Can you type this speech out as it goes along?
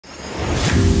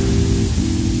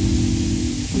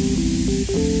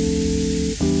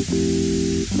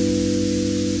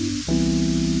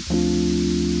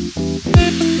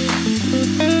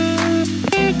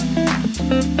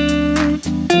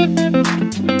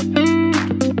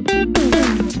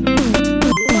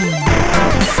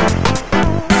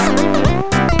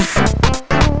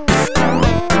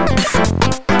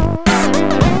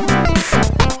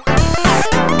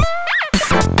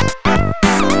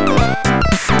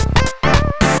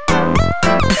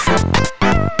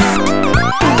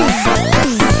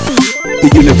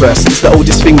universe. It's the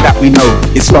oldest thing that we know.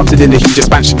 It started in a huge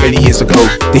expansion many years ago.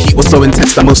 The heat was so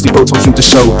intense that mostly photons seemed to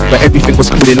show, but everything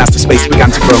was cooling as the space began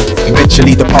to grow.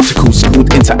 Eventually the particles cooled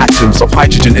into atoms of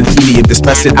hydrogen and helium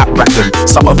dispersing at random.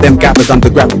 Some of them gathered under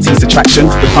gravity's attraction,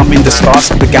 becoming the stars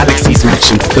the galaxies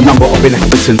mentioned. The number of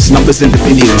inhabitants, numbers in the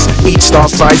billions. Each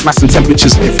star's size, mass and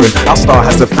temperature's different. Our star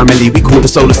has a family we call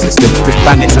the solar system, with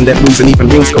planets and their moons and even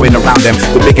rings going around them.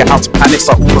 The bigger outer planets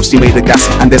are all mostly made of gas,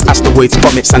 and there's asteroids,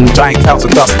 comets and giant clouds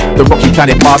of dust. The rocky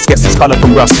planet Mars gets its color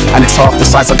from rust, and it's half the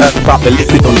size of Earth without the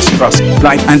liquid on its crust.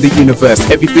 Life and the universe,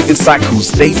 everything in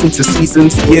cycles, days into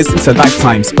seasons, years into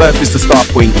lifetimes. Birth is the start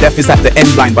point, death is at the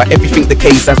end line, but everything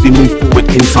decays as we move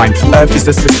forward in time. Earth is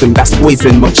a system that's always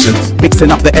in motion,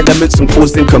 mixing up the elements and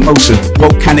causing commotion.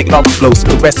 Volcanic lava flows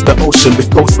caress the ocean, with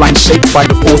coastlines shaped by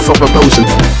the force of erosion.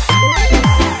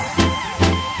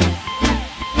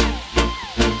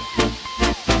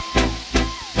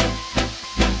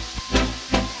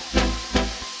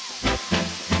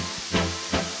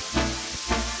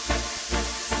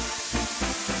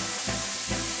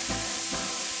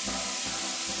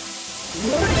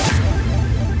 Yeah.